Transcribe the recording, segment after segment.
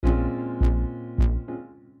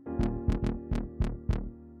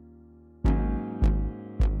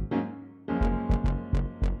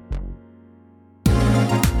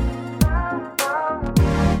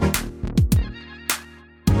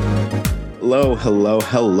Hello, hello,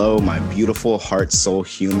 hello, my beautiful heart, soul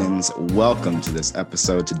humans. Welcome to this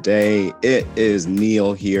episode. Today, it is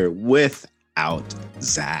Neil here without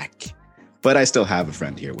Zach, but I still have a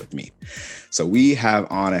friend here with me. So we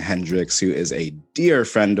have Anna Hendricks, who is a dear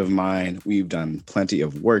friend of mine. We've done plenty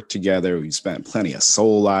of work together. We've spent plenty of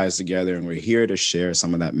soul lives together, and we're here to share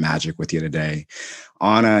some of that magic with you today.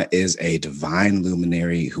 Anna is a divine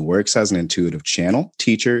luminary who works as an intuitive channel,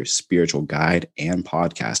 teacher, spiritual guide, and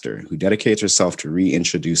podcaster who dedicates herself to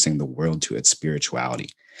reintroducing the world to its spirituality.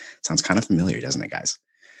 Sounds kind of familiar, doesn't it, guys?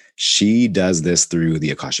 She does this through the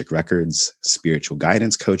Akashic Records, spiritual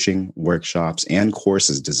guidance coaching, workshops, and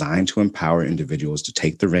courses designed to empower individuals to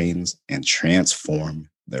take the reins and transform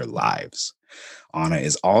their lives. Anna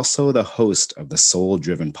is also the host of the Soul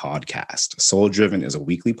Driven podcast. Soul Driven is a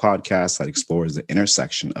weekly podcast that explores the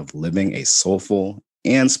intersection of living a soulful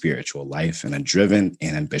and spiritual life in a driven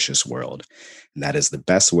and ambitious world. And that is the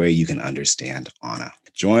best way you can understand Anna.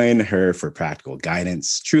 Join her for practical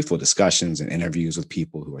guidance, truthful discussions, and interviews with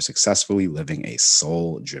people who are successfully living a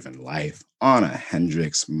soul-driven life. Anna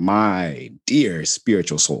Hendricks, my dear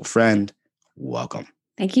spiritual soul friend, welcome.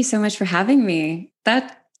 Thank you so much for having me.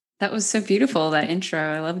 That was so beautiful, that intro.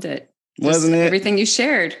 I loved it. Wasn't it? Everything you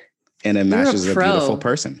shared. And it matches a beautiful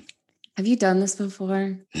person. Have you done this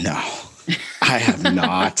before? No, I have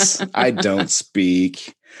not. I don't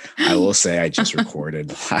speak. I will say I just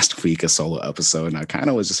recorded last week a solo episode, and I kind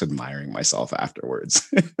of was just admiring myself afterwards.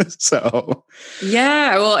 So,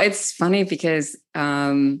 yeah, well, it's funny because,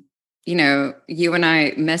 you and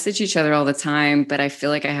I message each other all the time, but I feel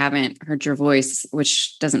like I haven't heard your voice,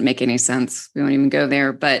 which doesn't make any sense. We won't even go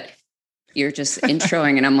there, but you're just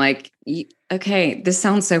introing, and I'm like, okay, this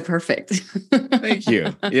sounds so perfect. Thank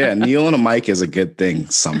you. Yeah, Neil and a mic is a good thing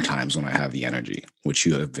sometimes when I have the energy, which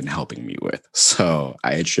you have been helping me with. So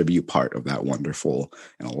I attribute part of that wonderful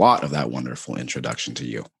and a lot of that wonderful introduction to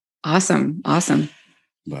you. Awesome.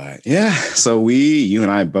 But yeah, so you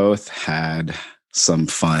and I both had some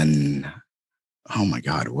fun. Oh my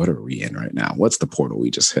God, what are we in right now? What's the portal we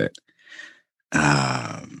just hit? We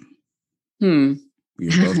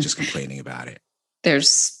were both just complaining about it.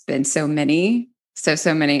 There's been so many.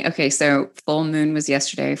 Okay, so full moon was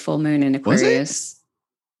yesterday. Full moon in Aquarius.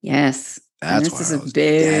 Yes. That's why I was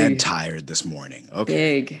dead tired this morning.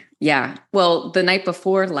 Okay. Big. Yeah. Well, the night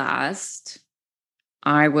before last,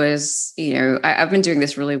 I was, I've been doing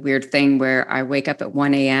this really weird thing where I wake up at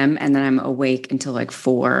 1 a.m. and then I'm awake until like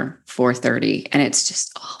 4:30, and it's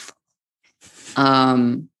just awful.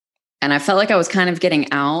 And I felt like I was kind of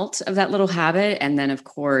getting out of that little habit. And then of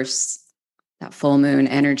course, that full moon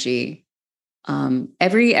energy,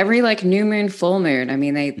 every like new moon, full moon. I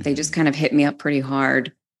mean, they just kind of hit me up pretty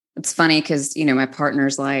hard. It's funny because, my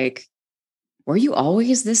partner's like, were you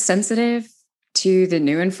always this sensitive to the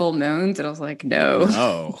new and full moons? And I was like, no,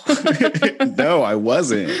 no, I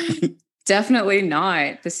wasn't. Definitely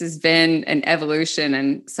not. This has been an evolution.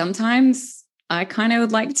 And sometimes I kind of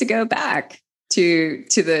would like to go back to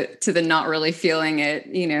the not really feeling it,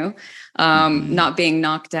 not being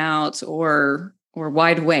knocked out or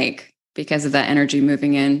wide awake because of that energy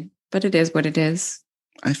moving in. But it is what it is.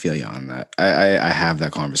 I feel you on that. I have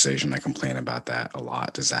that conversation. I complain about that a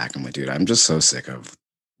lot to Zach. I'm like, dude, I'm just so sick of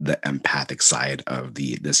the empathic side of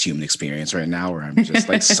this human experience right now, where I'm just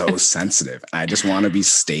like so sensitive. I just want to be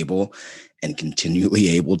stable and continually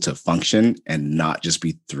able to function and not just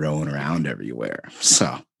be thrown around everywhere.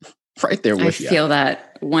 So right there with you. I feel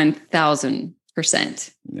that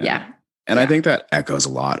 1000%. Yeah. And I think that echoes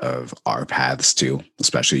a lot of our paths too,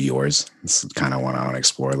 especially yours. It's kind of what I want to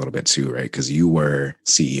explore a little bit too, right? Because you were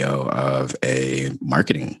CEO of a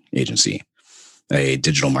marketing agency, a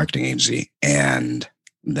digital marketing agency, and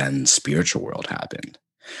then spiritual world happened.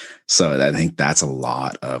 So I think that's a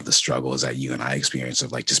lot of the struggles that you and I experience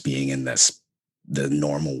of like just being in the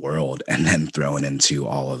normal world and then thrown into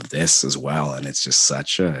all of this as well. And it's just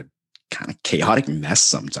such a kind of chaotic mess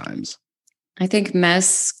sometimes. I think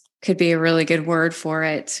mess could be a really good word for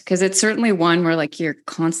it, because it's certainly one where like you're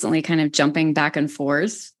constantly kind of jumping back and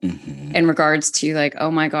forth in regards to like,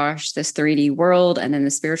 oh my gosh, this 3D world and then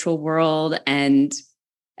the spiritual world. And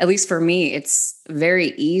at least for me, it's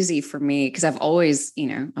very easy for me because I've always,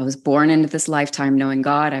 I was born into this lifetime knowing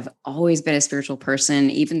God. I've always been a spiritual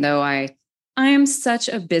person, even though I am such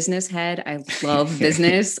a business head. I love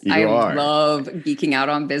business. I love geeking out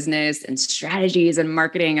on business and strategies and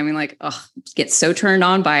marketing. I mean, like, get so turned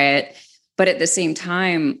on by it. But at the same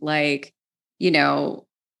time, like,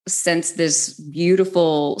 since this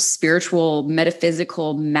beautiful, spiritual,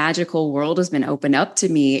 metaphysical, magical world has been opened up to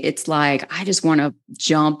me, it's like, I just want to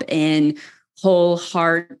jump in whole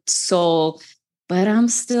heart, soul, but I'm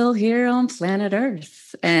still here on planet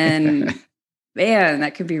Earth. And man,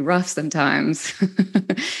 that could be rough sometimes.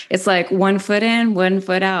 It's like 1 foot in, 1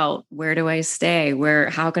 foot out. Where do I stay?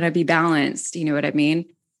 How can I be balanced? You know what I mean?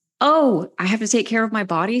 Oh, I have to take care of my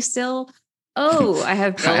body still. Oh, I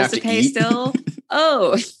have bills to pay still.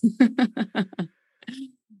 Oh,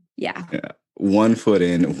 yeah. 1 foot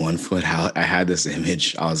in, 1 foot out. I had this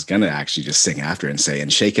image. I was going to actually just sing after and say,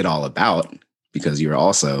 and shake it all about, because you're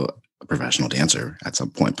also a professional dancer at some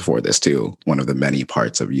point before this too. One of the many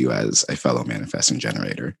parts of you as a fellow manifesting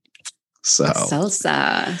generator. So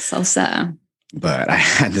salsa. But I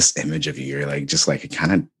had this image of you. You're like, just like,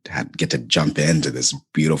 kind of get to jump into this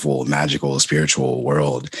beautiful, magical, spiritual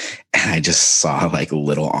world. And I just saw like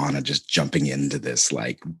little Anna just jumping into this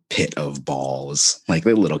like pit of balls, like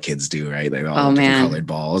the little kids do, right? Like all different colored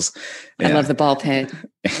balls. Yeah. I love the ball pit.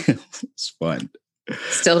 It's fun.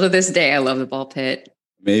 Still to this day, I love the ball pit.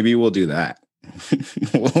 Maybe we'll do that.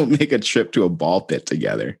 We'll make a trip to a ball pit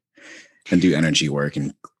together and do energy work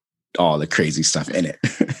and all the crazy stuff in it.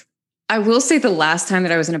 I will say the last time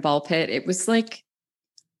that I was in a ball pit, it was like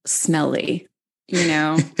smelly, you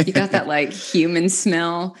know, you got that like human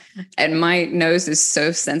smell, and my nose is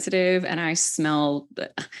so sensitive and I smell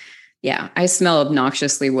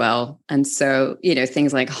obnoxiously well. And so, you know,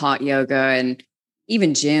 things like hot yoga and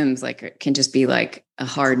even gyms, like can just be like a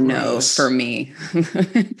hard no for me.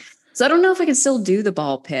 So I don't know if I can still do the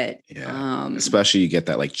ball pit. Yeah. Especially you get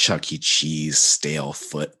that like Chuck E. Cheese stale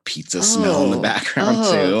foot pizza smell in the background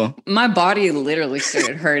too. My body literally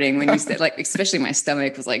started hurting when you said, like, especially my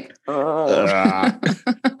stomach was like,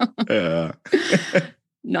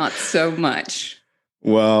 not so much.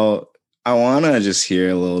 Well, I want to just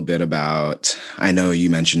hear a little bit about, I know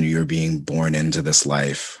you mentioned you're being born into this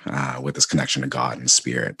life with this connection to God and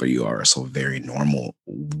spirit, but you are also very normal.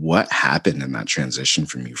 What happened in that transition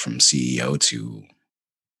from you from CEO to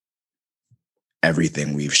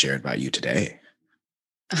everything we've shared about you today?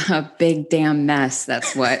 A big damn mess.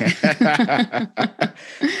 That's what.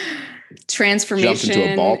 Transformation Jumped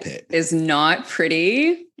into a ball pit. Is not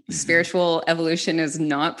pretty. Mm-hmm. Spiritual evolution is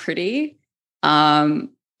not pretty.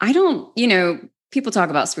 I don't, you know, people talk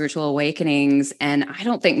about spiritual awakenings, and I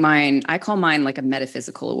don't think I call mine like a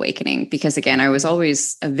metaphysical awakening, because again, I was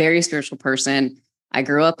always a very spiritual person. I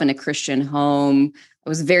grew up in a Christian home. I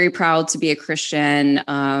was very proud to be a Christian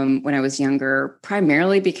when I was younger,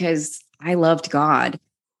 primarily because I loved God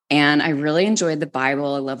and I really enjoyed the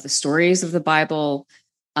Bible. I love the stories of the Bible.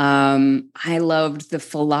 I loved the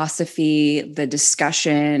philosophy, the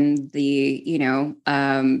discussion,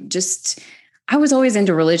 I was always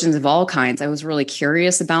into religions of all kinds. I was really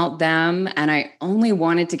curious about them, and I only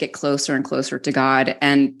wanted to get closer and closer to God.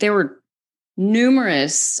 And there were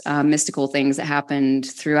numerous mystical things that happened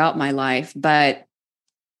throughout my life. But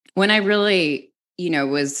when I really,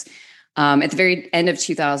 was at the very end of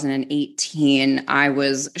 2018, I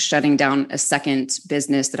was shutting down a second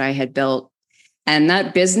business that I had built. And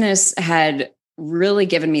that business had really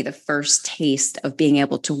given me the first taste of being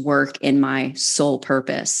able to work in my soul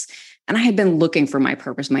purpose. And I had been looking for my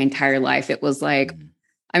purpose my entire life. It was like,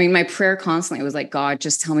 my prayer constantly was like, God,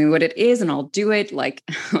 just tell me what it is and I'll do it. Like,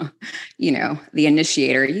 the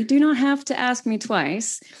initiator, you do not have to ask me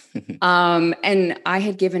twice. And I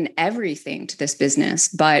had given everything to this business,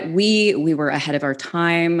 but we were ahead of our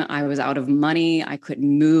time. I was out of money. I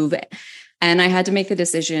couldn't move. And I had to make the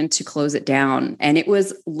decision to close it down. And it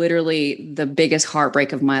was literally the biggest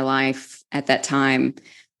heartbreak of my life at that time.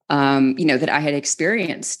 That I had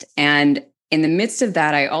experienced. And in the midst of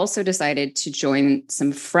that, I also decided to join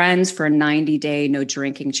some friends for a 90-day no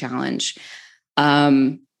drinking challenge.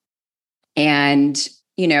 I'm not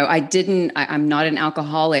an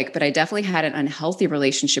alcoholic, but I definitely had an unhealthy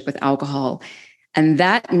relationship with alcohol. And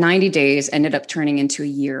that 90 days ended up turning into a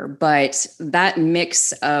year. But that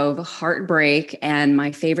mix of heartbreak and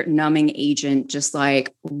my favorite numbing agent just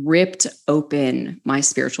like ripped open my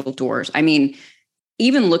spiritual doors.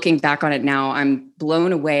 Even looking back on it now, I'm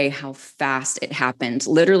blown away how fast it happened.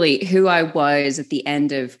 Literally, who I was at the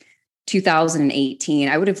end of 2018,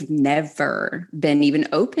 I would have never been even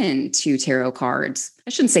open to tarot cards. I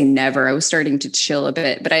shouldn't say never. I was starting to chill a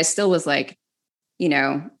bit, but I still was like,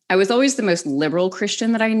 I was always the most liberal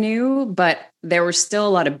Christian that I knew, but there were still a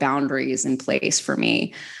lot of boundaries in place for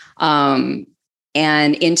me. And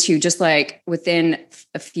into just like within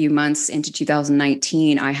a few months into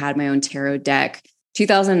 2019, I had my own tarot deck.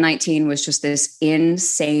 2019 was just this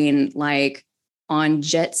insane, like on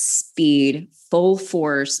jet speed, full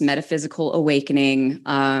force, metaphysical awakening.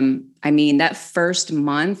 That first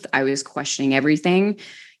month I was questioning everything.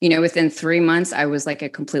 Within 3 months, I was like a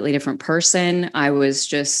completely different person. I was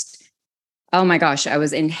just, Oh my gosh, I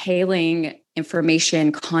was inhaling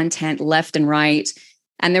information, content left and right.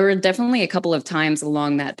 And there were definitely a couple of times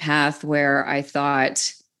along that path where I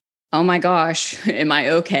thought, oh my gosh, am I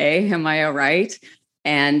okay? Am I all right?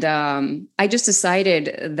 And I just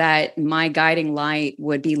decided that my guiding light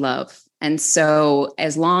would be love. And so,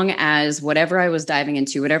 as long as whatever I was diving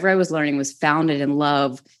into, whatever I was learning was founded in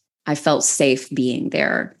love, I felt safe being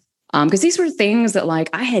there. Because these were things that,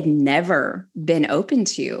 like, I had never been open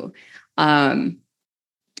to. Um,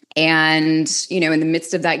 and, in the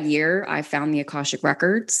midst of that year, I found the Akashic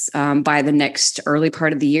Records. By the next early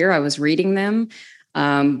part of the year, I was reading them.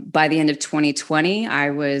 By the end of 2020,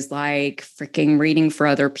 I was like freaking reading for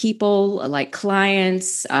other people, like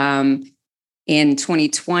clients. In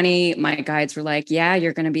 2020, my guides were like, yeah,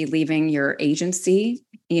 you're going to be leaving your agency,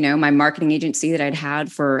 my marketing agency that I'd had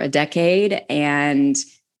for a decade. And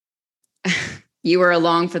you were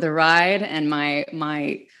along for the ride, and my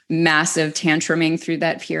massive tantruming through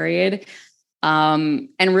that period. And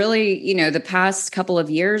really, the past couple of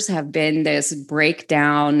years have been this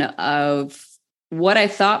breakdown of what I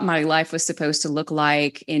thought my life was supposed to look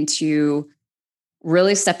like into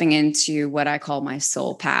really stepping into what I call my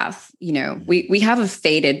soul path. We have a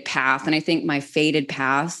fated path, and I think my fated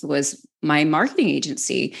path was my marketing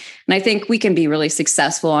agency. And I think we can be really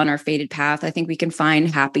successful on our fated path. I think we can find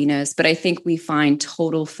happiness, but I think we find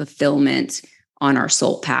total fulfillment on our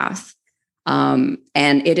soul path. And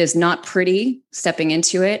it is not pretty stepping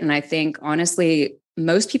into it. And I think, honestly,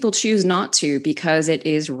 most people choose not to because it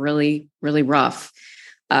is really, really rough.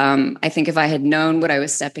 I think if I had known what I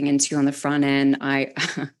was stepping into on the front end, I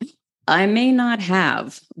may not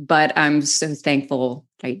have, but I'm so thankful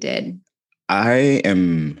I did. I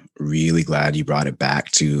am really glad you brought it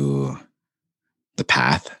back to the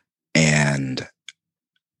path. And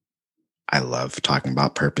I love talking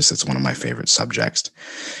about purpose. It's one of my favorite subjects.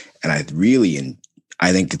 And I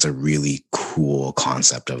think it's a really cool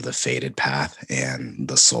concept of the fated path and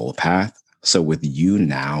the soul path. So with you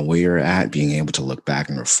now, where you're at, being able to look back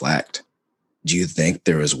and reflect, do you think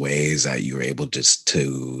there was ways that you were able just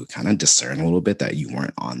to kind of discern a little bit that you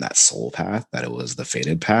weren't on that soul path, that it was the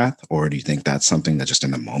fated path? Or do you think that's something that just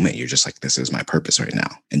in the moment, you're just like, this is my purpose right now,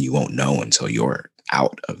 and you won't know until you're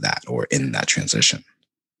out of that or in that transition?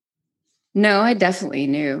 No, I definitely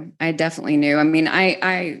knew. I mean,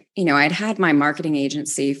 I'd had my marketing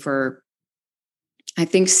agency for, I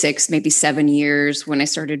think 6, maybe 7 years when I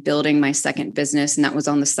started building my second business, and that was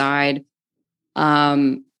on the side.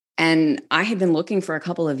 And I had been looking for a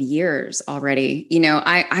couple of years already.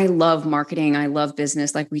 I love marketing. I love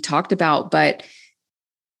business, like we talked about, but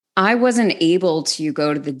I wasn't able to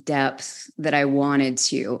go to the depth that I wanted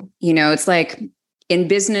to. It's like in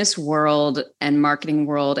business world and marketing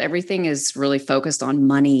world, everything is really focused on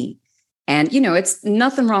money. And, it's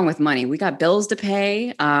nothing wrong with money. We got bills to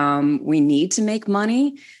pay. We need to make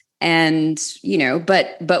money. And,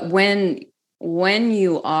 but when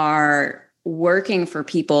you are working for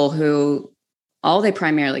people who all they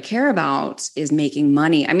primarily care about is making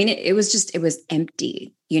money, I mean, it was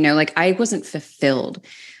empty, like I wasn't fulfilled.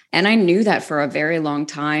 And I knew that for a very long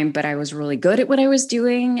time, but I was really good at what I was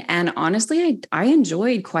doing. And honestly, I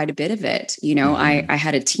enjoyed quite a bit of it. I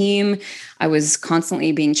had a team. I was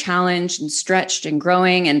constantly being challenged and stretched and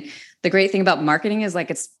growing. And the great thing about marketing is,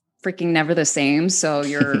 like, it's freaking never the same. So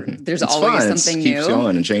there's always fun. Something new. Keeps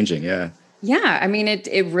going and changing. Yeah. Yeah. I mean,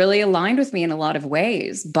 it really aligned with me in a lot of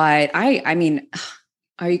ways, but I mean,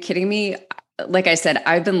 are you kidding me? Like I said,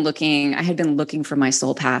 I had been looking for my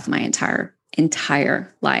soul path my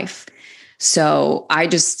entire life. So I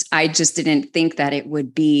just didn't think that it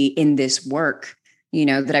would be in this work,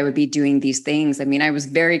 that I would be doing these things. I mean, I was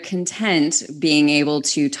very content being able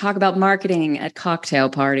to talk about marketing at cocktail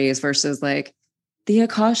parties versus like the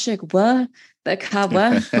Akashic, what? The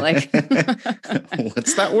Kawa, like,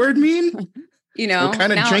 what's that word mean? What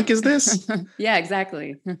kind of drink is this? Yeah,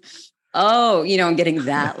 exactly. Oh, I'm getting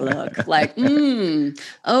that look like,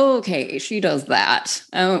 okay, she does that.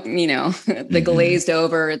 Oh, the glazed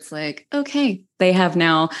over. It's like, okay, they have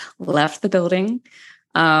now left the building.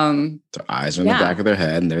 Their eyes are in the back of their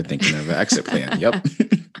head and they're thinking of an exit plan. Yep.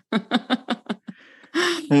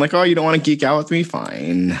 I'm like, oh, you don't want to geek out with me?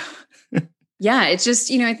 Fine. Yeah, it's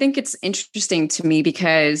just, I think it's interesting to me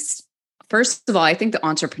because, first of all, I think the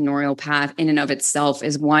entrepreneurial path in and of itself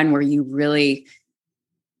is one where you really,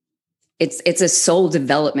 it's a soul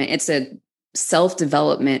development. It's a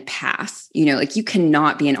self-development path. Like you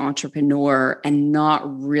cannot be an entrepreneur and not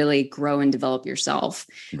really grow and develop yourself,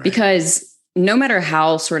 right? Because no matter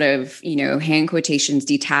how sort of, hand quotations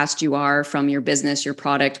detached you are from your business, your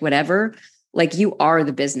product, whatever, like you are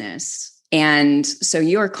the business. And so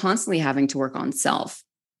you're constantly having to work on self.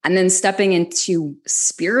 And then stepping into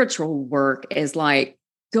spiritual work is like,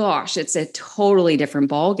 gosh, it's a totally different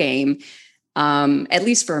ballgame. At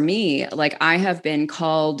least for me, like I have been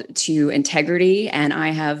called to integrity and I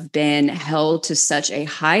have been held to such a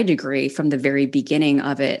high degree from the very beginning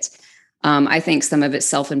of it. I think some of it's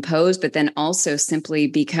self-imposed, but then also simply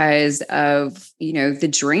because of, the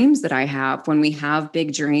dreams that I have. When we have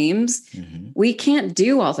big dreams, we can't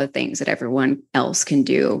do all the things that everyone else can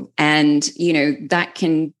do. And, that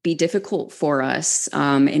can be difficult for us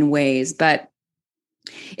in ways, but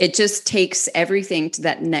it just takes everything to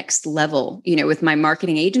that next level. With my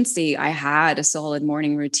marketing agency, I had a solid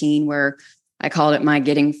morning routine where I called it my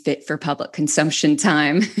getting fit for public consumption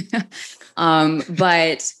time.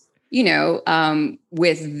 But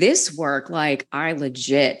with this work, like I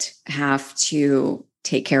legit have to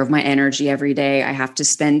take care of my energy every day. I have to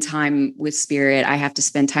spend time with spirit. I have to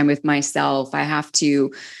spend time with myself. I have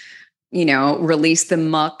to, release the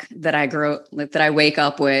muck that I wake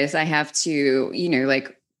up with. I have to,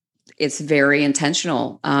 it's very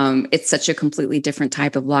intentional. It's such a completely different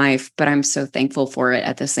type of life, but I'm so thankful for it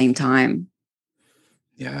at the same time.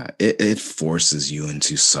 Yeah, it forces you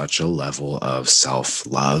into such a level of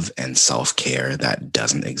self-love and self-care that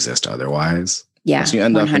doesn't exist otherwise. Yeah, so you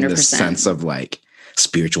end 100%. up in this sense of like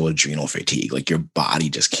spiritual adrenal fatigue. Like your body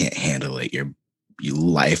just can't handle it. Your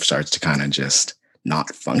life starts to kind of just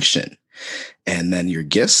not function. And then your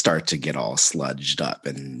gifts start to get all sludged up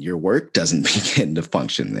and your work doesn't begin to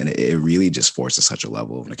function. And it really just forces such a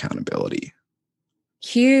level of accountability.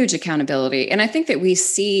 Huge accountability. And I think that we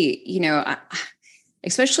see,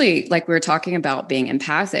 especially like we were talking about being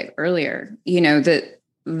empathic earlier, the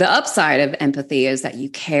upside of empathy is that you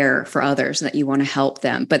care for others and that you want to help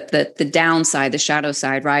them. But the downside, the shadow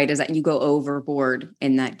side, right, is that you go overboard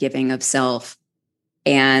in that giving of self.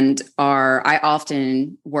 And I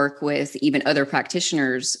often work with even other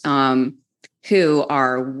practitioners who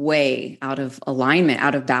are way out of alignment,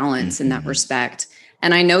 out of balance in that respect.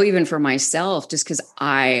 And I know even for myself, just because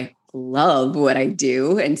I love what I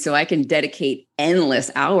do, and so I can dedicate endless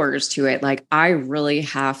hours to it, like I really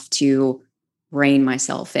have to rein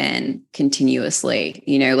myself in continuously,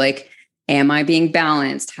 am I being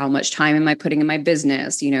balanced? How much time am I putting in my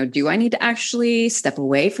business? Do I need to actually step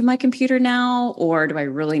away from my computer now, or do I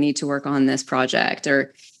really need to work on this project?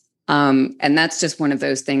 And that's just one of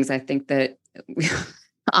those things I think that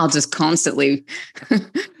I'll just constantly,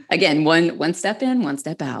 again, one step in, one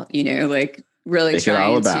step out, really Make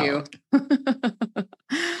trying to.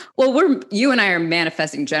 Well, you and I are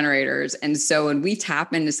manifesting generators. And so when we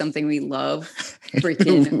tap into something we love,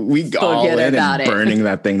 freaking we go all in and burning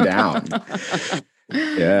that thing down.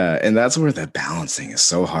 Yeah. And that's where the balancing is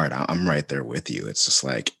so hard. I'm right there with you. It's just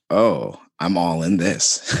like, oh, I'm all in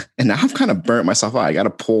this. And now I've kind of burnt myself out. I got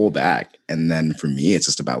to pull back. And then for me, it's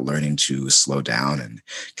just about learning to slow down and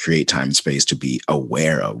create time and space to be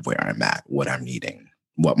aware of where I'm at, what I'm needing,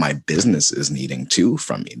 what my business is needing too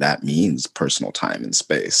from me. That means personal time and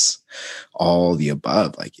space, all the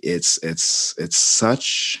above. Like it's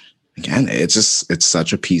such, again, it's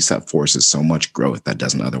such a piece that forces so much growth that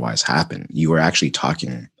doesn't otherwise happen. You were actually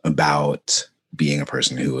talking about being a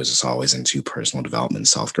person who is just always into personal development,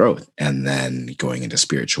 self-growth, and then going into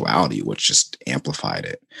spirituality, which just amplified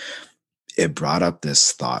it. It brought up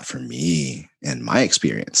this thought for me in my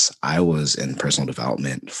experience. I was in personal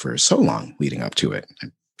development for so long leading up to it.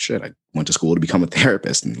 I went to school to become a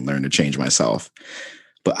therapist and learn to change myself.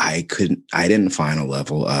 But I didn't find a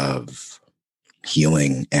level of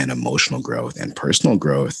healing and emotional growth and personal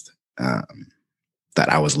growth that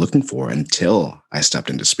I was looking for until I stepped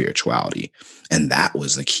into spirituality. And that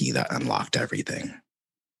was the key that unlocked everything.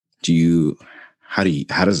 How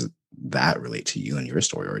does that relate to you and your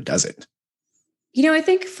story, or does it? I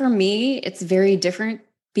think for me, it's very different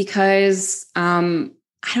because, I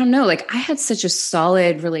don't know, like I had such a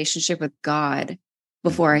solid relationship with God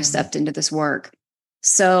before I stepped into this work.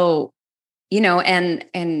 So,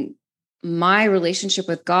 and my relationship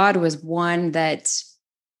with God was one that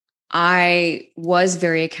I was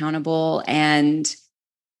very accountable and,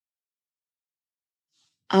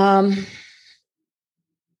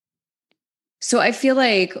 so I feel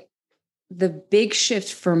like the big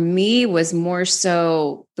shift for me was more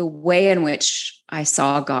so the way in which I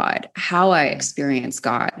saw God, how I experienced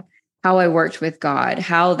God, how I worked with God,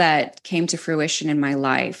 how that came to fruition in my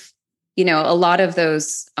life. A lot of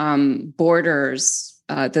those borders,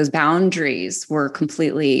 those boundaries were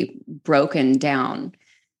completely broken down.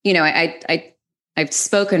 I've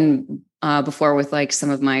spoken before with like some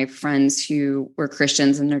of my friends who were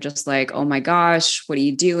Christians, and they're just like, "Oh my gosh, what are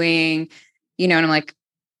you doing?" And I'm like,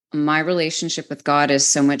 my relationship with God is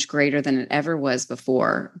so much greater than it ever was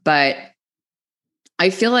before. But I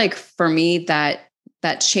feel like for me that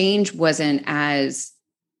change wasn't as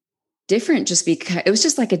different, just because it was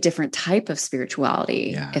just like a different type of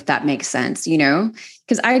spirituality, if that makes sense,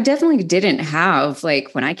 because I definitely didn't have,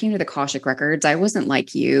 like, when I came to the Akashic Records, I wasn't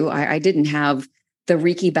like you. I didn't have the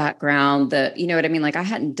Reiki background, you know what I mean? Like, I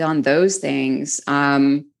hadn't done those things.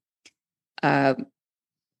 But I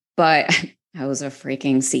was a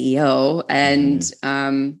freaking CEO.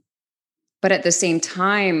 And, but at the same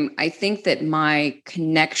time, I think that my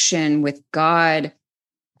connection with God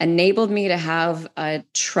enabled me to have a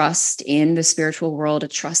trust in the spiritual world, a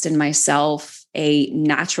trust in myself, a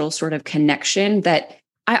natural sort of connection that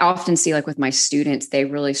I often see, like with my students, they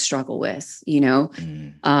really struggle with,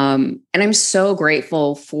 and I'm so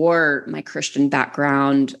grateful for my Christian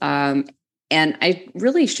background. And I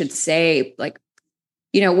really should say, like,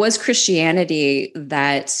 it was Christianity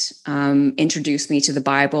that introduced me to the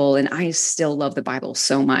Bible, and I still love the Bible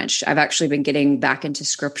so much. I've actually been getting back into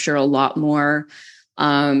scripture a lot more,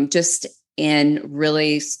 just in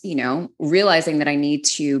really, realizing that I need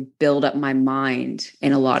to build up my mind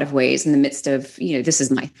in a lot of ways in the midst of, this is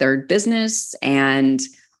my third business and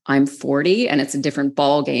I'm 40, and it's a different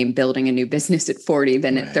ball game building a new business at 40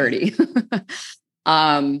 than at 30.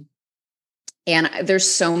 And there's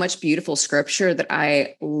so much beautiful scripture that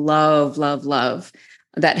I love, love, love,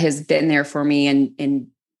 that has been there for me in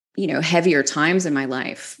heavier times in my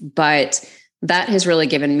life. But that has really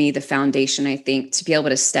given me the foundation, I think, to be able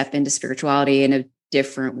to step into spirituality in a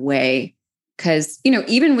different way. Because,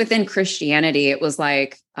 even within Christianity, it was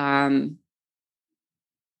like,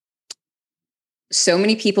 so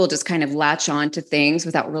many people just kind of latch on to things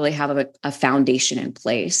without really having a foundation in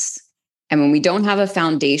place. And when we don't have a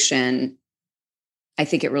foundation, I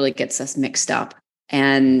think it really gets us mixed up.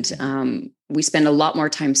 And we spend a lot more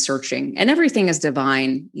time searching, and everything is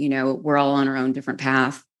divine. We're all on our own different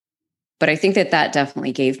path. But I think that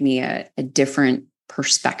definitely gave me a different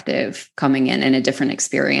perspective coming in and a different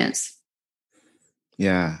experience.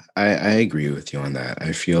 Yeah, I agree with you on that.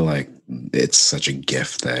 I feel like it's such a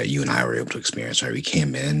gift that you and I were able to experience, right? We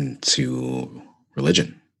came into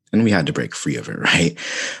religion and we had to break free of it, right?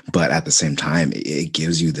 But at the same time, it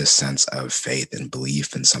gives you this sense of faith and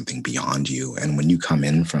belief in something beyond you. And when you come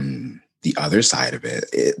in from the other side of it,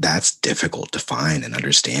 that's difficult to find and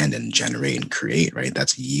understand and generate and create, right?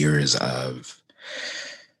 That's years of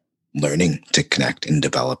learning to connect and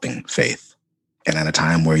developing faith. And at a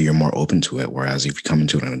time where you're more open to it, whereas if you come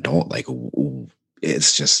into an adult, like,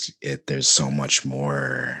 it's just, there's so much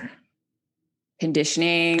more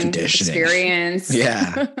conditioning, experience.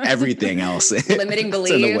 Yeah. Everything else. Limiting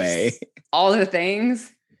beliefs. In the way. All the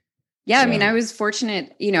things. Yeah. I mean, I was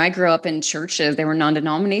fortunate, I grew up in churches. They were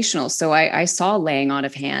non-denominational. So I saw laying on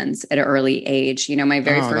of hands at an early age. My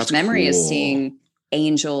very first memory is seeing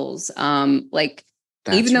angels. Even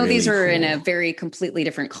though these are in a very completely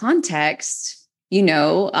different context,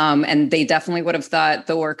 and they definitely would have thought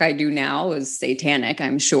the work I do now is satanic,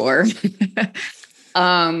 I'm sure.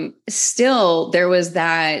 Still, there was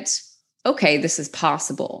that, okay, this is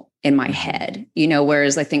possible in my head,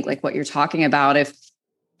 whereas I think, like what you're talking about,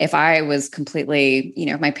 if I was completely,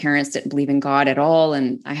 if my parents didn't believe in God at all,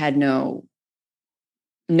 and I had no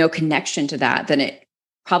connection to that, then it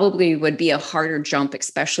probably would be a harder jump,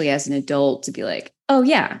 especially as an adult, to be like, oh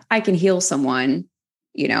yeah, I can heal someone,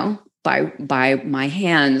 by my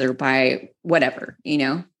hands or by whatever,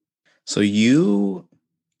 So you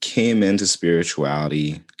came into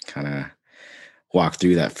spirituality, kind of walked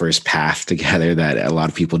through that first path together that a lot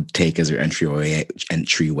of people take as their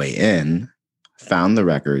entryway in, found the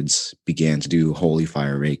records, began to do Holy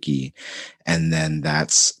Fire Reiki, and then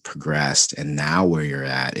that's progressed. And now where you're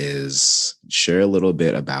at is, share a little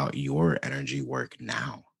bit about your energy work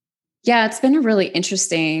now. Yeah, it's been a really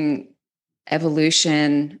interesting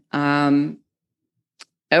evolution.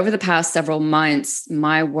 Over the past several months,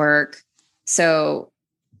 my work, so,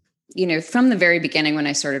 from the very beginning, when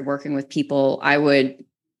I started working with people, I would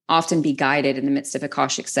often be guided in the midst of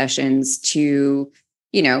Akashic sessions to,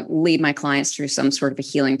 lead my clients through some sort of a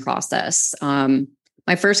healing process.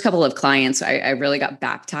 My first couple of clients, I really got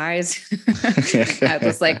baptized. I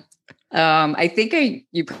was like, I think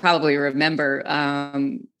you probably remember,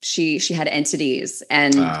 she had entities,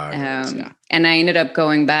 and and I ended up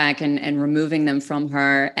going back and removing them from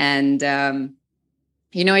her. And,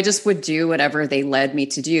 I just would do whatever they led me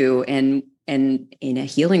to do in a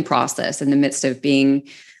healing process in the midst of being,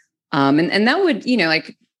 and that would,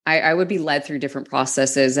 I would be led through different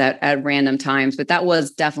processes at random times, but that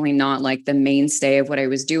was definitely not like the mainstay of what I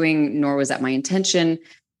was doing, nor was that my intention.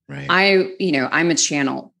 Right. I'm a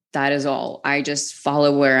channel. that is all. I just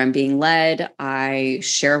follow where I'm being led. I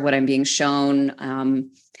share what I'm being shown.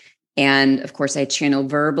 And of course, I channel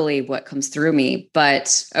verbally what comes through me.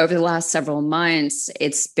 But over the last several months,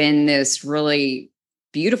 it's been this really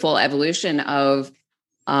beautiful evolution of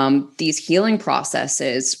these healing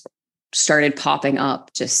processes started popping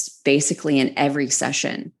up just basically in every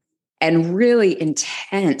session, and really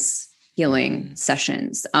intense healing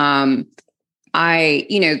sessions. One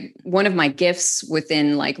of my gifts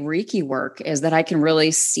within like Reiki work is that I can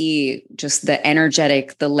really see just the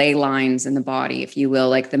energetic, the ley lines in the body, if you will,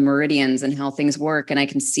 like the meridians and how things work. And I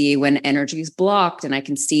can see when energy is blocked, and I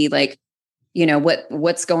can see like,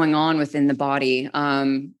 what's going on within the body,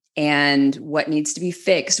 and what needs to be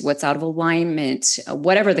fixed, what's out of alignment,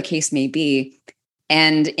 whatever the case may be.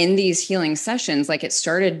 And in these healing sessions, like it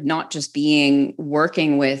started not just being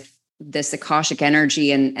working with this Akashic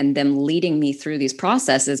energy and them leading me through these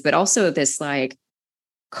processes, but also this like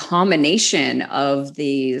combination of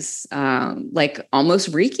these like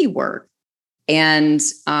almost Reiki work. And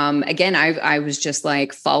again, I was just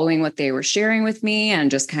like following what they were sharing with me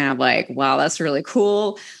and just kind of like, wow, that's really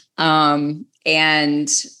cool.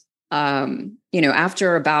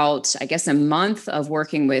 After about, I guess, a month of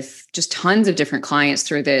working with just tons of different clients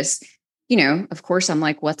through this, of course, I'm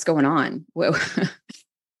like, what's going on?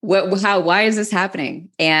 Why is this happening?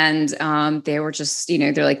 And they were just,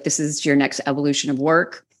 they're like, this is your next evolution of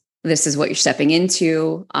work. This is what you're stepping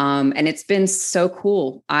into. And it's been so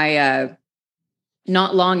cool.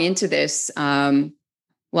 Not long into this,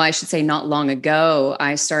 I should say not long ago,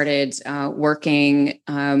 I started working.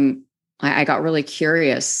 I got really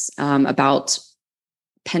curious about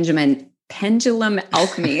pendulum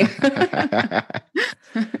alchemy,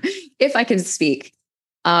 if I can speak.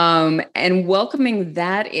 And welcoming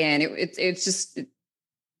that in, it's just,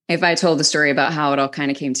 if I told the story about how it all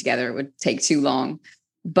kind of came together, it would take too long.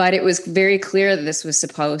 But it was very clear that this was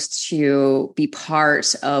supposed to be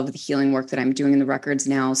part of the healing work that I'm doing in the records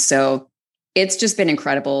now. So it's just been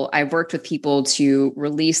incredible. I've worked with people to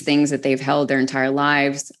release things that they've held their entire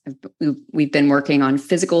lives. We've been working on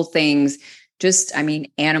physical things,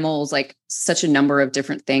 animals, like such a number of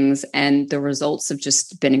different things. And the results have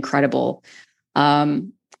just been incredible. I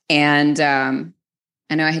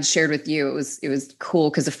know I had shared with you, it was cool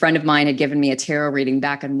because a friend of mine had given me a tarot reading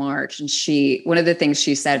back in March. And one of the things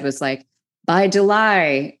she said was like, by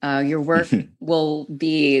July, your work will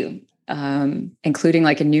be including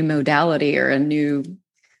like a new modality or I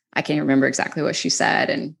can't remember exactly what she said.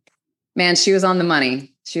 And man, she was on the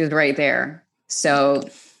money. She was right there. So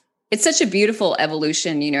it's such a beautiful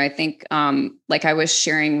evolution. I think like I was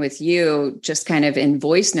sharing with you, just kind of in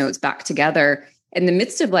voice notes back together, in the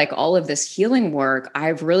midst of like all of this healing work,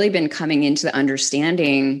 I've really been coming into the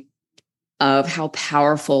understanding of how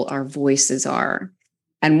powerful our voices are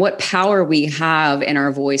and what power we have in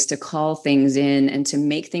our voice to call things in and to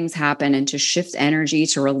make things happen and to shift energy,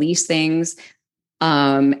 to release things.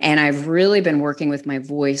 And I've really been working with my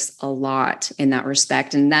voice a lot in that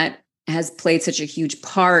respect. And that has played such a huge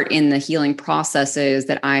part in the healing processes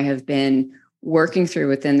that I have been working through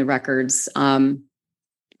within the records.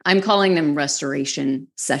 I'm calling them restoration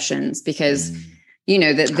sessions because,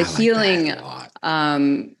 the healing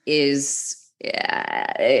is,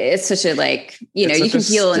 it's such a like, you can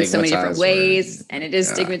heal in so many different ways, and it is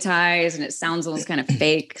stigmatized, and it sounds almost kind of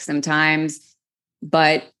fake sometimes,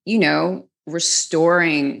 but,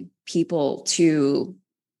 restoring people to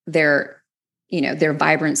their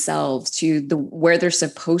vibrant selves, to where they're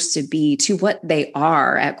supposed to be, to what they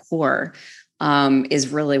are at core. Is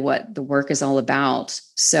really what the work is all about.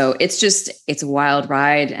 So it's a wild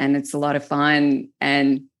ride, and it's a lot of fun.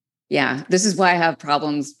 And yeah, this is why I have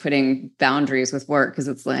problems putting boundaries with work. Cause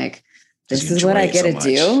it's like, this is what I get to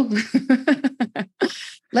do.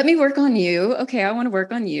 Let me work on you. Okay. I want to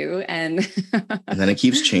work on you. And then it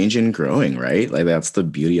keeps changing and growing, right? Like that's the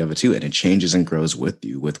beauty of it too. And it changes and grows with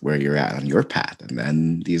you, with where you're at on your path. And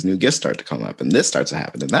then these new gifts start to come up, and this starts to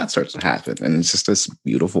happen, and that starts to happen. And it's just this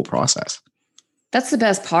beautiful process. That's the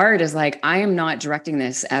best part, is like, I am not directing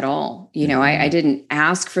this at all. I didn't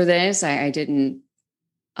ask for this. I didn't.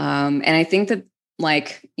 And I think that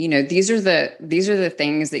like, these are the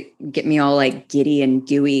things that get me all like giddy and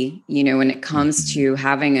gooey, when it comes to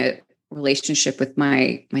having a relationship with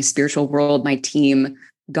my spiritual world, my team,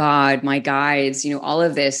 God, my guides, all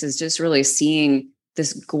of this is just really seeing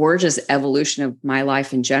this gorgeous evolution of my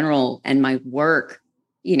life in general and my work.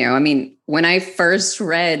 When I first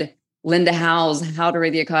read Linda Howell's How to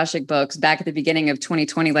Read the Akashic Books back at the beginning of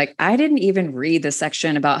 2020. Like, I didn't even read the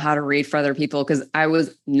section about how to read for other people because I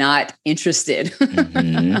was not interested.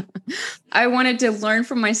 Mm-hmm. I wanted to learn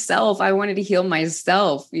from myself. I wanted to heal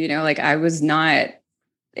myself. Like I was not,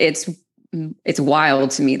 it's wild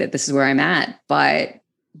to me that this is where I'm at, but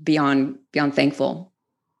beyond thankful.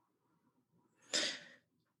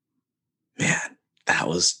 Man, that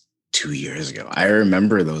was 2 years ago. I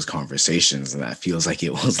remember those conversations, and that feels like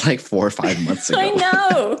it was like 4 or 5 months ago.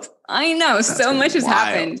 I know. So much has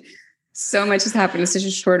happened. So much has happened in such a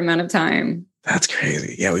short amount of time. That's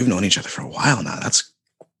crazy. Yeah, we've known each other for a while now. That's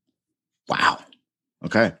wow.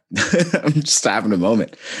 Okay. I'm just having a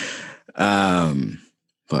moment.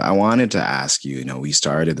 But I wanted to ask you, we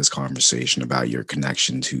started this conversation about your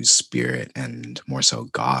connection to spirit and more so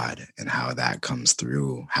God, and how that comes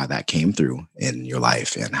through, how that came through in your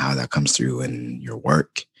life and how that comes through in your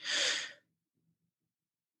work.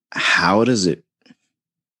 How does it,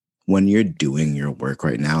 when you're doing your work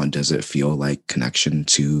right now, does it feel like connection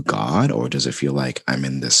to God, or does it feel like I'm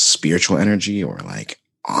in this spiritual energy or like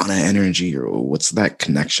Ana energy, or what's that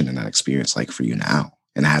connection and that experience like for you now?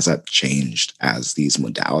 And has that changed as these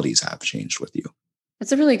modalities have changed with you?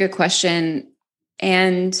 That's a really good question.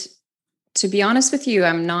 And to be honest with you,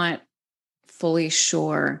 I'm not fully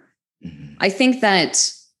sure. Mm-hmm. I think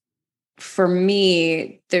that for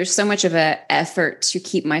me, there's so much of an effort to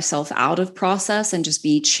keep myself out of process and just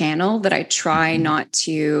be channeled that I try not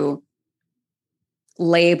to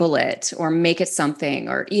label it or make it something,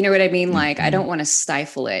 or you know what I mean? Like, I don't want to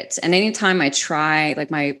stifle it. And anytime I try, like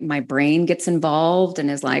my brain gets involved and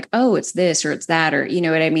is like, oh, it's this or it's that, or you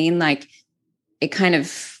know what I mean? Like it kind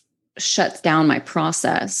of shuts down my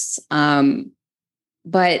process.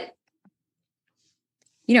 But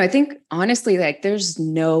I think honestly, like there's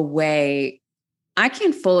no way I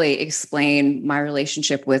can fully explain my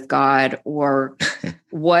relationship with God or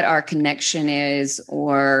what our connection is,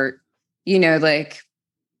 or, like,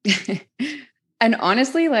 and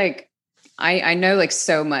honestly, like, I know like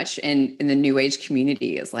so much in the new age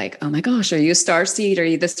community is like, oh my gosh, are you a starseed? Are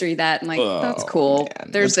you this or that? And like, that's cool. Man,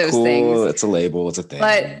 there's those cool things. It's a label. It's a thing.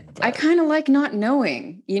 But I kind of like not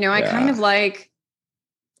knowing, I kind of like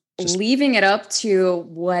just leaving it up to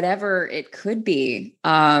whatever it could be.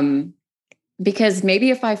 Because maybe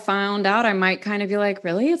if I found out, I might kind of be like,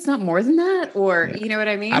 really, it's not more than that? Or, you know what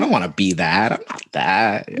I mean? I don't want to be that. I'm not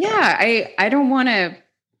that. Yeah. I don't want to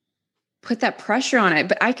put that pressure on it,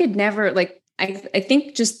 but I could never like, I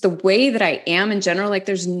think just the way that I am in general, like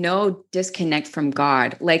there's no disconnect from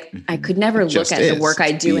God. Like I could never look at the work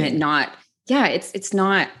I do and it not, it's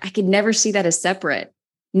not, I could never see that as separate,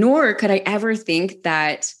 nor could I ever think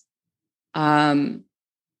that,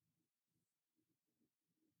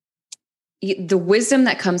 the wisdom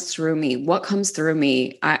that comes through me, what comes through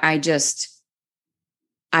me, I don't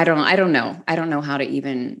know. I don't know how to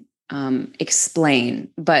even explain,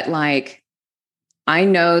 but like, I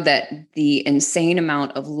know that the insane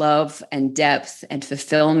amount of love and depth and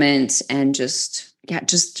fulfillment and just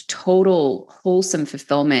total wholesome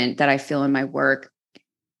fulfillment that I feel in my work,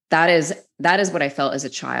 that is what I felt as a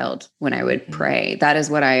child when I would pray. That is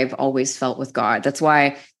what I've always felt with God. That's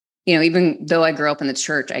why, even though I grew up in the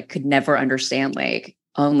church, I could never understand like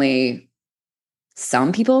only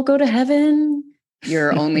some people go to heaven.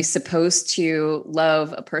 You're only supposed to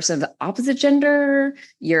love a person of the opposite gender.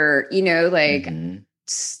 You're, these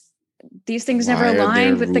things never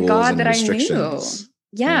aligned with the God that I knew.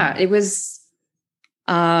 Yeah, it was,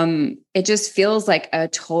 it just feels like a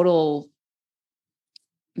total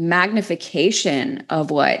magnification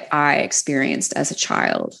of what I experienced as a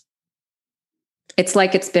child. It's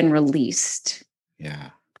like it's been released. Yeah.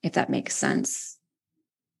 If that makes sense.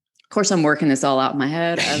 Of course, I'm working this all out in my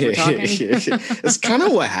head as we're talking. It's kind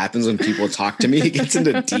of what happens when people talk to me. It gets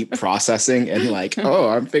into deep processing and like, oh,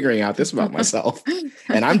 I'm figuring out this about myself.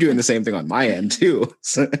 And I'm doing the same thing on my end too.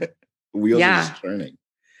 So wheels are just turning.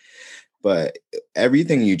 But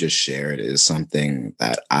everything you just shared is something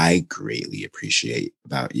that I greatly appreciate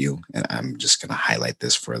about you. And I'm just going to highlight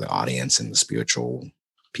this for the audience and the spiritual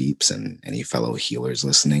peeps and any fellow healers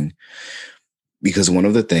listening. Because one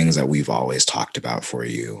of the things that we've always talked about for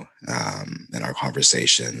you in our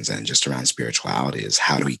conversations and just around spirituality is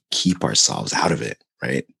how do we keep ourselves out of it,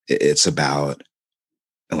 right? It's about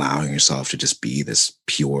allowing yourself to just be this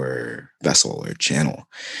pure vessel or channel.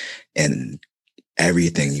 And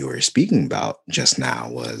everything you were speaking about just now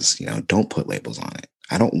was, don't put labels on it.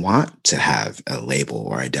 I don't want to have a label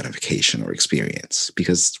or identification or experience,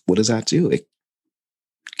 because what does that do?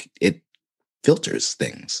 It filters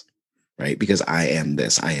things, right? Because I am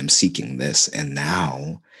this, I am seeking this. And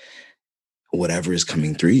now whatever is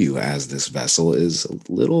coming through you as this vessel is a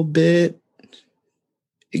little bit,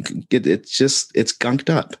 it's gunked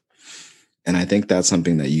up. And I think that's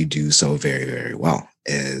something that you do so very, very well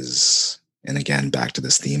is, and again, back to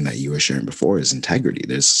this theme that you were sharing before, is integrity.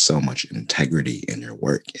 There's so much integrity in your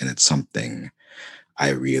work, and it's something I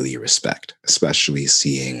really respect, especially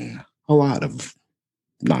seeing a lot of,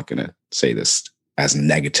 not going to say this as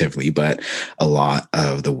negatively, but a lot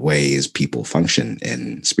of the ways people function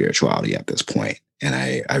in spirituality at this point. And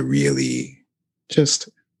I really just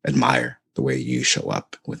admire the way you show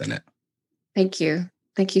up within it. Thank you.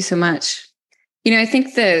 Thank you so much. I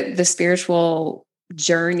think the spiritual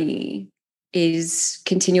journey is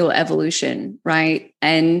continual evolution, right?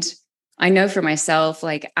 And I know for myself,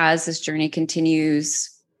 like as this journey continues,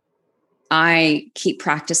 I keep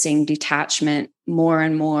practicing detachment more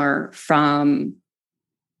and more from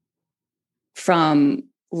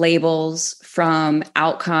labels, from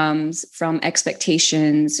outcomes, from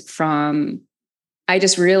expectations, I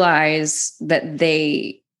just realize that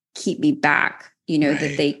they keep me back, Right.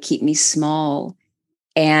 that they keep me small.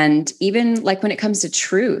 And even like when it comes to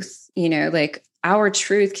truth, like our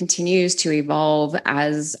truth continues to evolve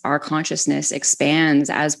as our consciousness expands,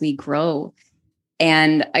 as we grow.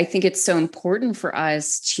 And I think it's so important for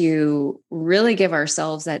us to really give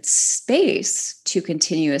ourselves that space to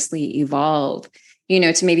continuously evolve,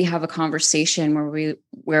 to maybe have a conversation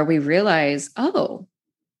where we realize, oh,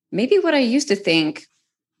 maybe what I used to think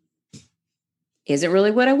isn't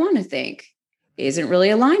really what I want to think, isn't really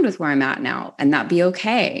aligned with where I'm at now, and that be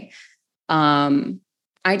okay.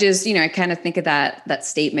 I just, I kind of think of that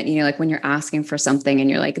statement, like when you're asking for something and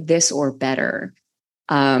you're like this or better.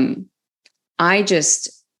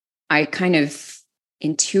 I kind of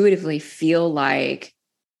intuitively feel like,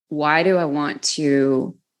 why do I want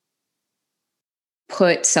to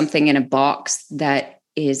put something in a box that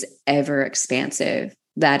is ever expansive,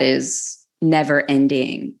 that is never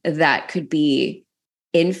ending, that could be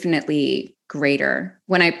infinitely greater?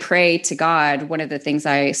 When I pray to God, one of the things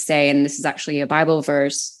I say, and this is actually a Bible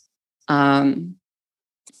verse,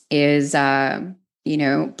 is,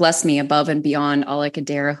 bless me above and beyond all I could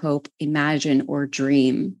dare, hope, imagine, or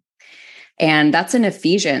dream. And that's in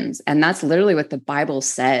Ephesians. And that's literally what the Bible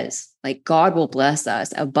says. Like God will bless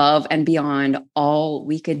us above and beyond all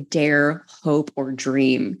we could dare, hope, or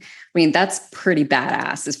dream. I mean, that's pretty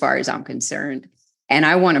badass as far as I'm concerned. And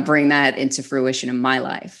I want to bring that into fruition in my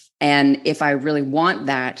life. And if I really want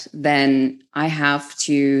that, then I have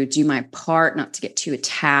to do my part, not to get too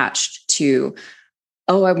attached to,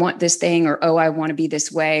 oh, I want this thing, or, oh, I want to be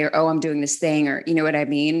this way, or, oh, I'm doing this thing, or, you know what I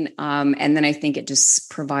mean? And then I think it just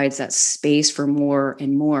provides that space for more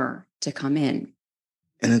and more to come in.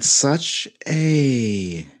 And it's such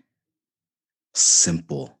a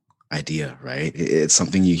simple idea, right? It's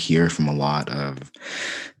something you hear from a lot of,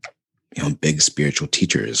 big spiritual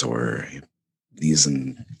teachers or these,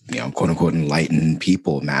 quote unquote, enlightened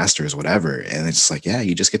people, masters, whatever. And it's like, yeah,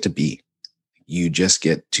 you just get to be. You just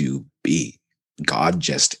get to be. God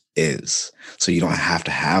just is. So you don't have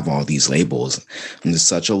to have all these labels. And there's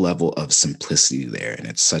such a level of simplicity there. And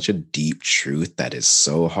it's such a deep truth that is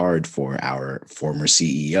so hard for our former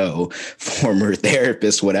CEO, former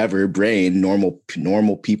therapist, whatever brain,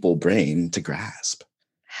 normal people brain to grasp.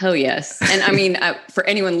 Hell yes. And I mean, for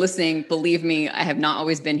anyone listening, believe me, I have not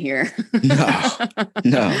always been here.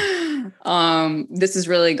 No. This has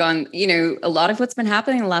really gone, a lot of what's been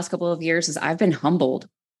happening in the last couple of years is I've been humbled.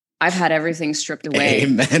 I've had everything stripped away.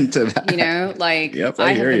 Amen to that. Yep,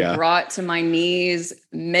 I have been brought to my knees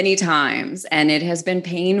many times, and it has been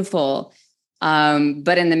painful.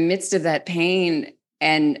 But in the midst of that pain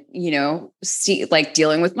and,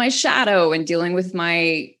 dealing with my shadow and dealing with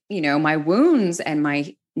my, my wounds and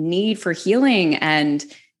my need for healing, and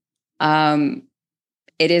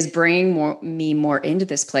it is bringing me more into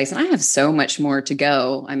this place. And I have so much more to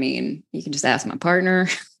go. I mean, you can just ask my partner.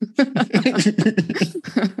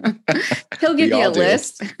 He'll give you a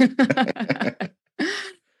list.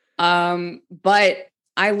 But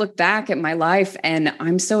I look back at my life and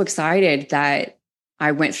I'm so excited that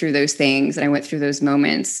I went through those things and I went through those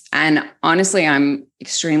moments. And honestly, I'm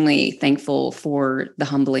extremely thankful for the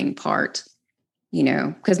humbling part,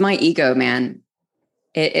 because my ego, man,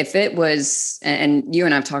 if it was, and you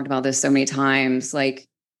and I've talked about this so many times, like,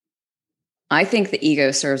 I think the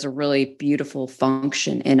ego serves a really beautiful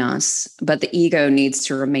function in us, but the ego needs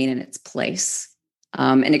to remain in its place.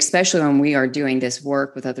 And especially when we are doing this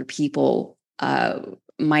work with other people,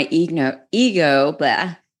 my ego,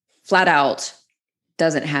 flat out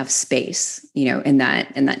doesn't have space, in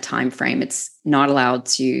that time frame. It's not allowed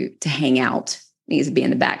to hang out. It needs to be in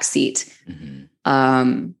the back seat. Mm-hmm.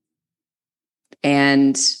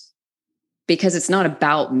 And because it's not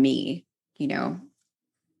about me,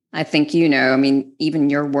 I think, I mean, even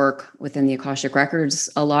your work within the Akashic Records,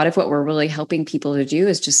 a lot of what we're really helping people to do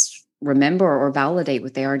is just remember or validate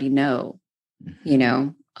what they already know,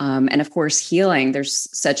 and of course, healing, there's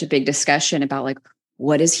such a big discussion about like,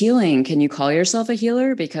 what is healing? Can you call yourself a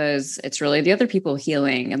healer? Because it's really the other people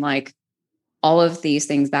healing, and like all of these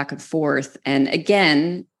things back and forth. And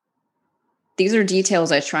again, these are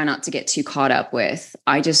details I try not to get too caught up with.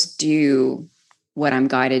 I just do what I'm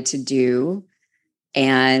guided to do.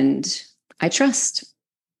 And I trust.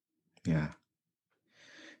 Yeah.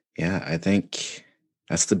 Yeah. I think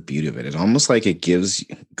that's the beauty of it. It's almost like it gives,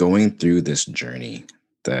 going through this journey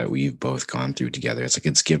that we've both gone through together, it's like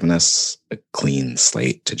it's given us a clean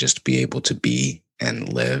slate to just be able to be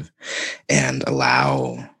and live and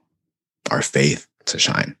allow our faith to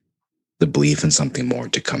shine, the belief in something more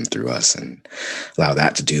to come through us, and allow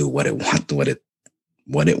that to do what it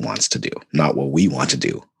wants to do, not what we want to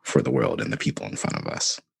do for the world and the people in front of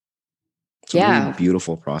us. It's a really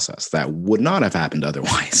beautiful process that would not have happened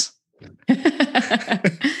otherwise.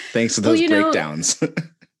 Thanks to those breakdowns.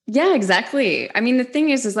 Yeah, exactly. I mean, the thing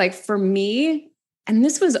is like for me, and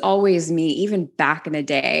this was always me, even back in the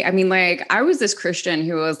day. I mean, like I was this Christian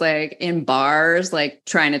who was like in bars, like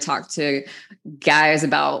trying to talk to guys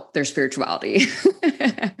about their spirituality.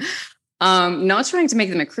 Not trying to make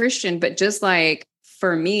them a Christian, but just like,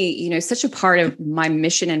 for me, such a part of my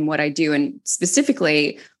mission and what I do, and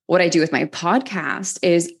specifically what I do with my podcast,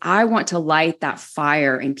 is I want to light that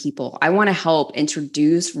fire in people. I want to help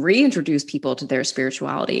reintroduce people to their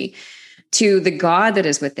spirituality, to the God that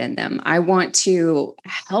is within them. I want to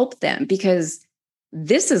help them because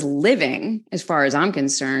this is living as far as I'm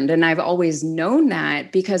concerned. And I've always known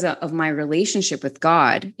that because of my relationship with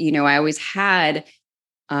God. I always had,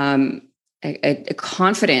 a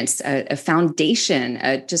confidence, a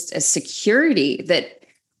foundation, just a security that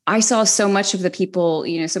I saw so much of the people,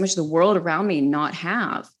 so much of the world around me not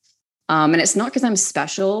have. And it's not because I'm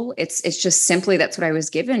special. It's just simply that's what I was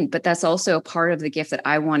given. But that's also a part of the gift that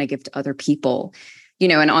I want to give to other people.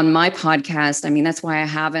 And on my podcast, I mean, that's why I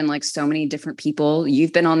have in like so many different people.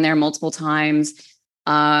 You've been on there multiple times,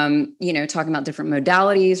 talking about different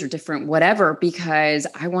modalities or different whatever, because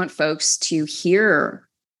I want folks to hear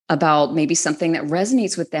about maybe something that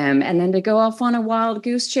resonates with them, and then to go off on a wild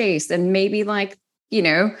goose chase, and maybe like,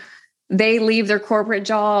 they leave their corporate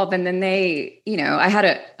job, and then I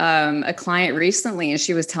had a client recently, and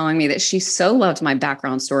she was telling me that she so loved my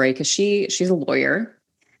background story because she's a lawyer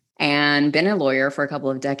and been a lawyer for a couple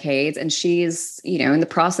of decades. And she's, in the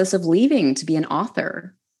process of leaving to be an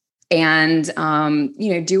author and,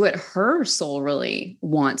 do what her soul really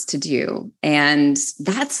wants to do. And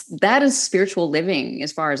that is spiritual living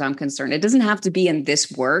as far as I'm concerned. It doesn't have to be in this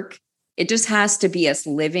work. It just has to be us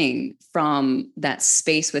living from that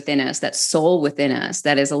space within us, that soul within us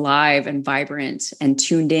that is alive and vibrant and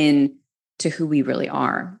tuned in to who we really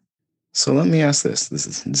are. So let me ask this.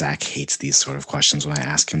 Zach hates these sort of questions when I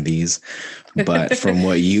ask him these, but from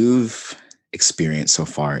what you've experienced so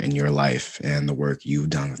far in your life and the work you've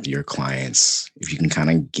done with your clients, if you can kind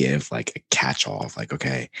of give like a catch-all of like,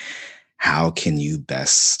 okay, how can you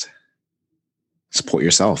best support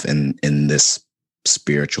yourself in this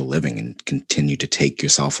spiritual living and continue to take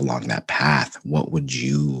yourself along that path? What would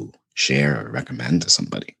you share or recommend to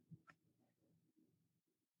somebody?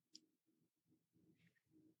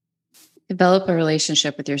 Develop a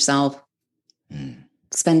relationship with yourself.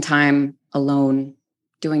 Spend time alone,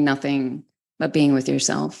 doing nothing but being with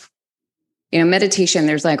yourself. Meditation,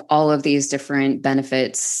 there's like all of these different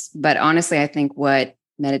benefits, but honestly, I think what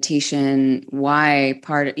meditation,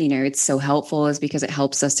 it's so helpful is because it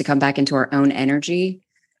helps us to come back into our own energy,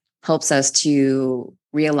 helps us to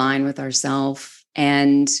realign with ourselves.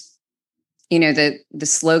 And, the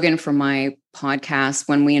slogan for my podcast,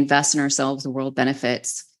 when we invest in ourselves, the world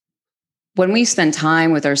benefits. When we spend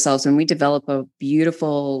time with ourselves, when we develop a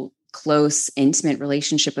beautiful, close, intimate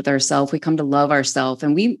relationship with ourselves, we come to love ourselves,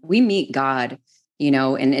 and we meet God,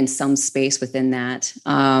 in some space within that.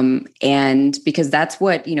 And because that's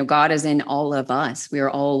what, God is in all of us. We are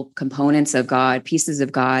all components of God, pieces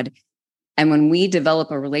of God. And when we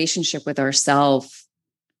develop a relationship with ourselves,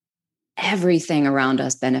 everything around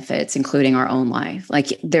us benefits, including our own life.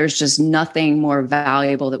 Like there's just nothing more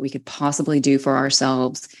valuable that we could possibly do for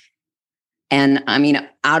ourselves. And I mean,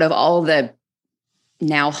 out of all the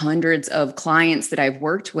now hundreds of clients that I've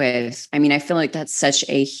worked with, I mean, I feel like that's such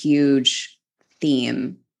a huge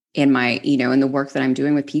theme in my, in the work that I'm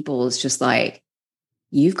doing with people, is just like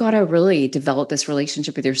you've got to really develop this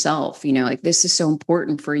relationship with yourself. Like, this is so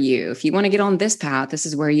important for you. If you want to get on this path, this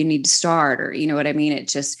is where you need to start, or, you know what I mean?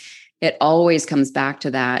 It always comes back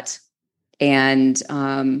to that. And,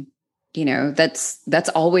 that's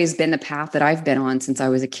always been the path that I've been on since I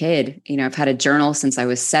was a kid. I've had a journal since I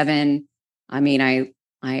was 7. I mean,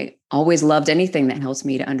 I always loved anything that helps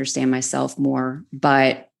me to understand myself more,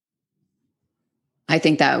 but I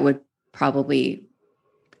think that's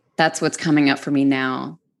what's coming up for me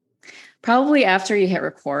now. Probably after you hit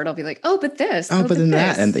record, I'll be like, oh, but this. Oh, but then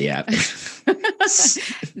that. And yeah.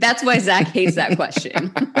 That's why Zach hates that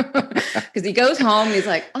question. Because he goes home and he's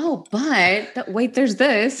like, oh, but wait, there's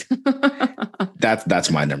this.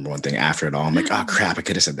 That's my number one thing after it all. I'm like, oh crap, I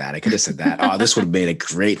could have said that. I could have said that. Oh, this would have made a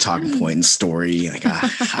great talking point and story. Like,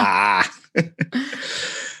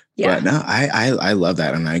 Yeah. But no, I love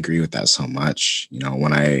that. And I agree with that so much.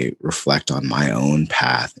 When I reflect on my own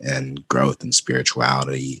path and growth and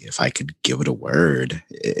spirituality, if I could give it a word,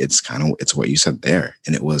 it's what you said there.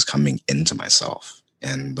 And it was coming into myself.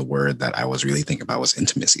 And the word that I was really thinking about was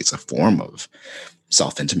intimacy. It's a form of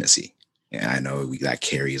self-intimacy. And I know that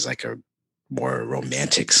carries like a more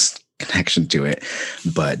romantic connection to it,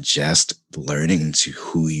 but just learning to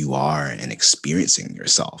who you are and experiencing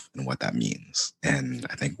yourself and what that means. And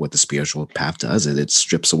I think what the spiritual path does is it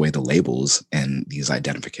strips away the labels and these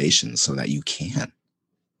identifications so that you can.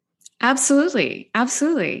 Absolutely.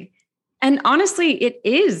 Absolutely. And honestly, it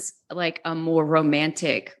is like a more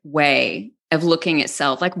romantic way of looking at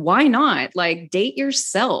self. Like, why not? Like, date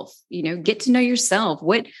yourself, get to know yourself.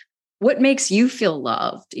 What makes you feel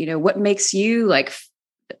loved? What makes you like,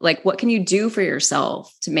 what can you do for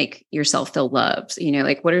yourself to make yourself feel loved?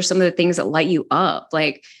 Like, what are some of the things that light you up?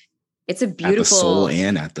 Like, it's a beautiful, at the soul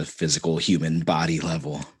and at the physical human body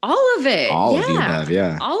level. All of it. All of the above.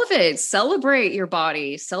 Yeah. All of it. Celebrate your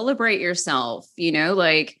body, celebrate yourself,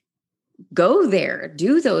 like, go there,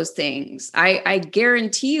 do those things. I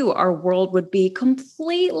guarantee you our world would be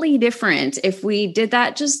completely different if we did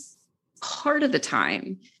that just part of the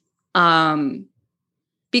time.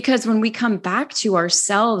 Because when we come back to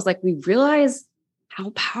ourselves, like, we realize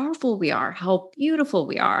how powerful we are, how beautiful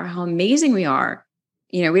we are, how amazing we are.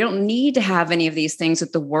 We don't need to have any of these things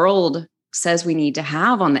that the world says we need to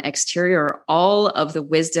have on the exterior. All of the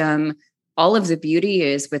wisdom, all of the beauty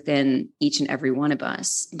is within each and every one of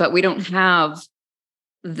us. But we don't have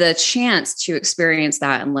the chance to experience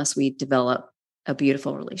that unless we develop a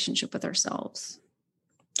beautiful relationship with ourselves.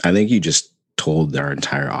 I think you just told our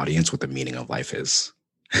entire audience what the meaning of life is.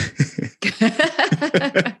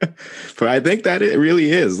 But I think that it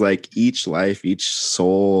really is like each life, each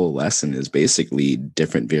soul lesson is basically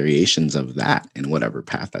different variations of that in whatever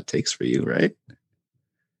path that takes for you, right?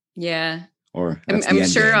 Yeah. Or I'm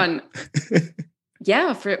sure on,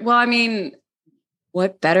 yeah.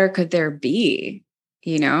 What better could there be?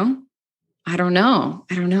 I don't know.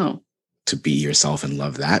 To be yourself and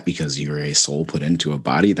love that, because you're a soul put into a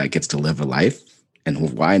body that gets to live a life.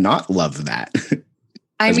 And why not love that?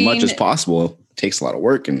 Much as possible. It takes a lot of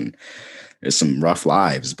work and there's some rough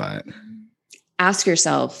lives, but ask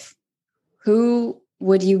yourself, who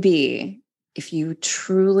would you be if you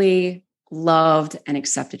truly loved and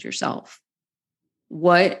accepted yourself?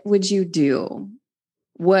 What would you do?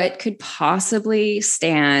 What could possibly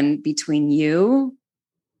stand between you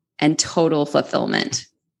and total fulfillment?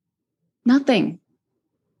 Nothing.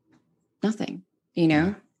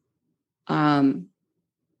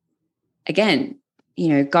 Again,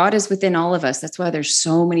 God is within all of us. That's why there's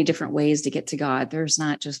so many different ways to get to God. There's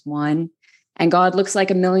not just one. And God looks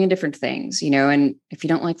like a million different things, and if you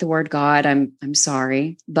don't like the word God, I'm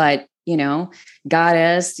sorry, but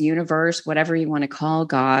Goddess, the universe, whatever you want to call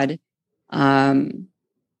God, God's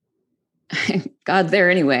there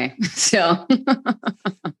anyway. So,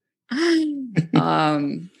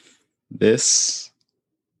 this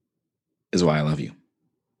is why I love you.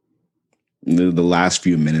 The last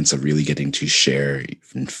few minutes of really getting to share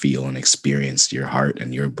and feel and experience your heart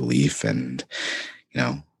and your belief and,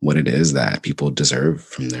 what it is that people deserve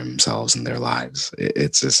from themselves and their lives.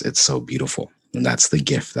 It's so beautiful. And that's the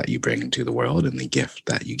gift that you bring into the world and the gift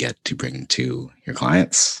that you get to bring to your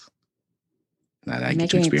clients that I get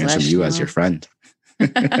to experience from you as your friend.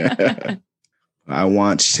 I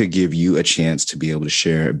want to give you a chance to be able to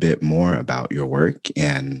share a bit more about your work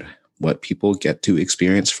and what people get to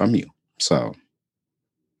experience from you. So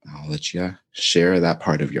I'll let you share that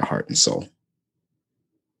part of your heart and soul.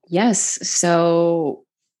 Yes. So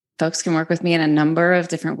folks can work with me in a number of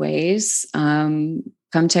different ways.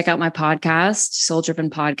 Come check out my podcast, Soul Driven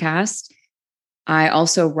Podcast. I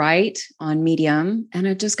also write on Medium, and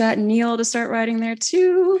I just got Neil to start writing there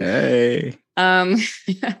too. Hey. Um,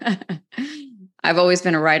 I've always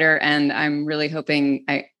been a writer, and I'm really hoping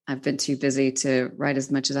I've been too busy to write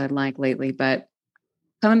as much as I'd like lately, but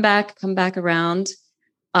come back around.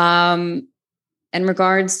 In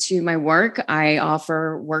regards to my work, I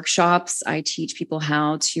offer workshops. I teach people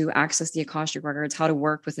how to access the Akashic records, how to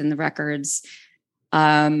work within the records.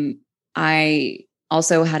 I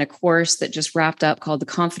also had a course that just wrapped up called the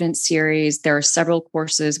Confidence Series. There are several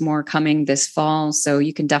courses more coming this fall, so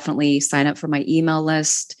you can definitely sign up for my email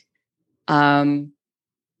list. I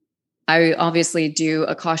obviously do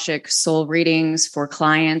Akashic soul readings for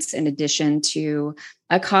clients in addition to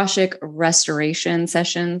Akashic restoration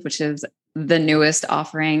sessions, which is the newest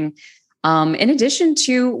offering. In addition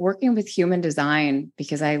to working with human design,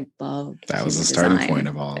 because I love that was the starting point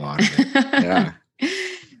of a lot of it. Yeah.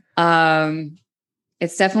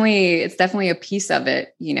 It's definitely a piece of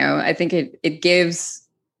it. You know, I think it gives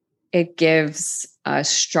a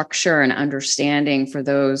structure and understanding for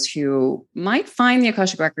those who might find the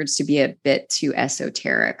Akashic records to be a bit too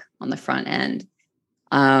esoteric on the front end.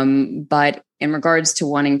 But in regards to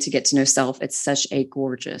wanting to get to know self, it's such a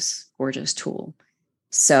gorgeous, gorgeous tool.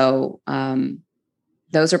 So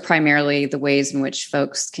those are primarily the ways in which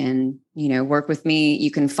folks can, work with me.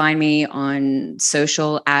 You can find me on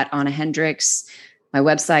social at Anna Hendricks. My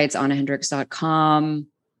website's annahendricks.com.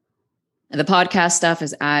 The podcast stuff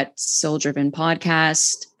is at Soul Driven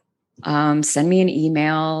Podcast. Send me an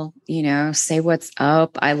email, say what's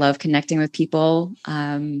up. I love connecting with people.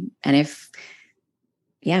 And if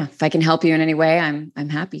I can help you in any way, I'm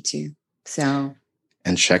happy to. So,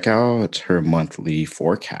 and check out her monthly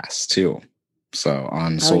forecast too. So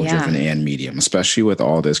on Soul Driven and Medium, especially with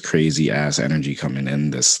all this crazy ass energy coming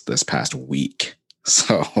in this past week.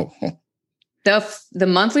 So the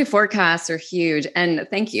monthly forecasts are huge, and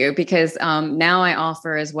thank you, because now I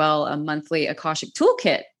offer as well a monthly Akashic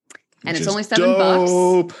toolkit, and it's only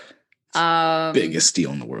 $7. Biggest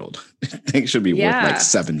deal in the world. I think it should be worth like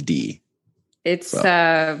 $7D. It's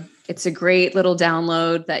a great little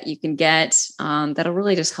download that you can get that'll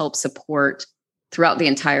really just help support throughout the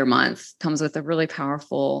entire month. Comes with a really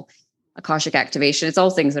powerful Akashic activation. It's all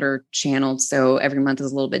things that are channeled, so every month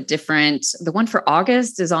is a little bit different. The one for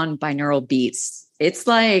August is on binaural beats. It's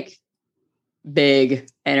like big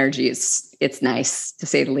energy. It's nice, to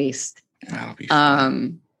say the least. That'll be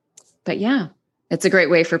fun. But yeah, it's a great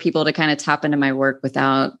way for people to kind of tap into my work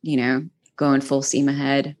without, going full steam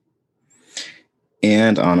ahead.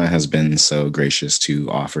 And Anna has been so gracious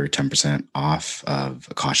to offer 10% off of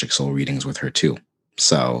Akashic Soul readings with her too.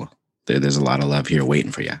 So there's a lot of love here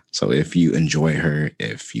waiting for you. So if you enjoy her,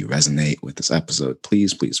 if you resonate with this episode,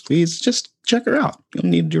 please, please, please just check her out. You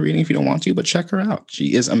don't need to do reading if you don't want to, but check her out.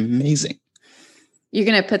 She is amazing. You're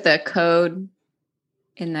going to put the code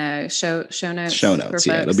in the show notes? Show notes,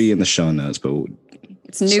 yeah. It'll be in the show notes, but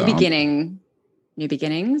it's New Beginning. New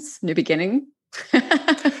beginning.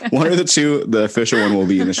 One or the two. The official one will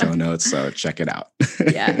be in the show notes, so check it out.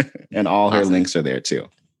 Yeah. And all her links are there too.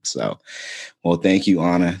 So, well, thank you,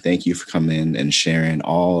 Anna. Thank you for coming in and sharing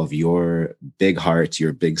all of your big heart,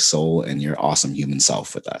 your big soul, and your awesome human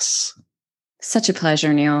self with us. Such a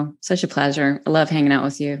pleasure, Neil. Such a pleasure. I love hanging out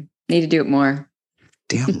with you. Need to do it more.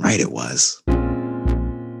 Damn right it was.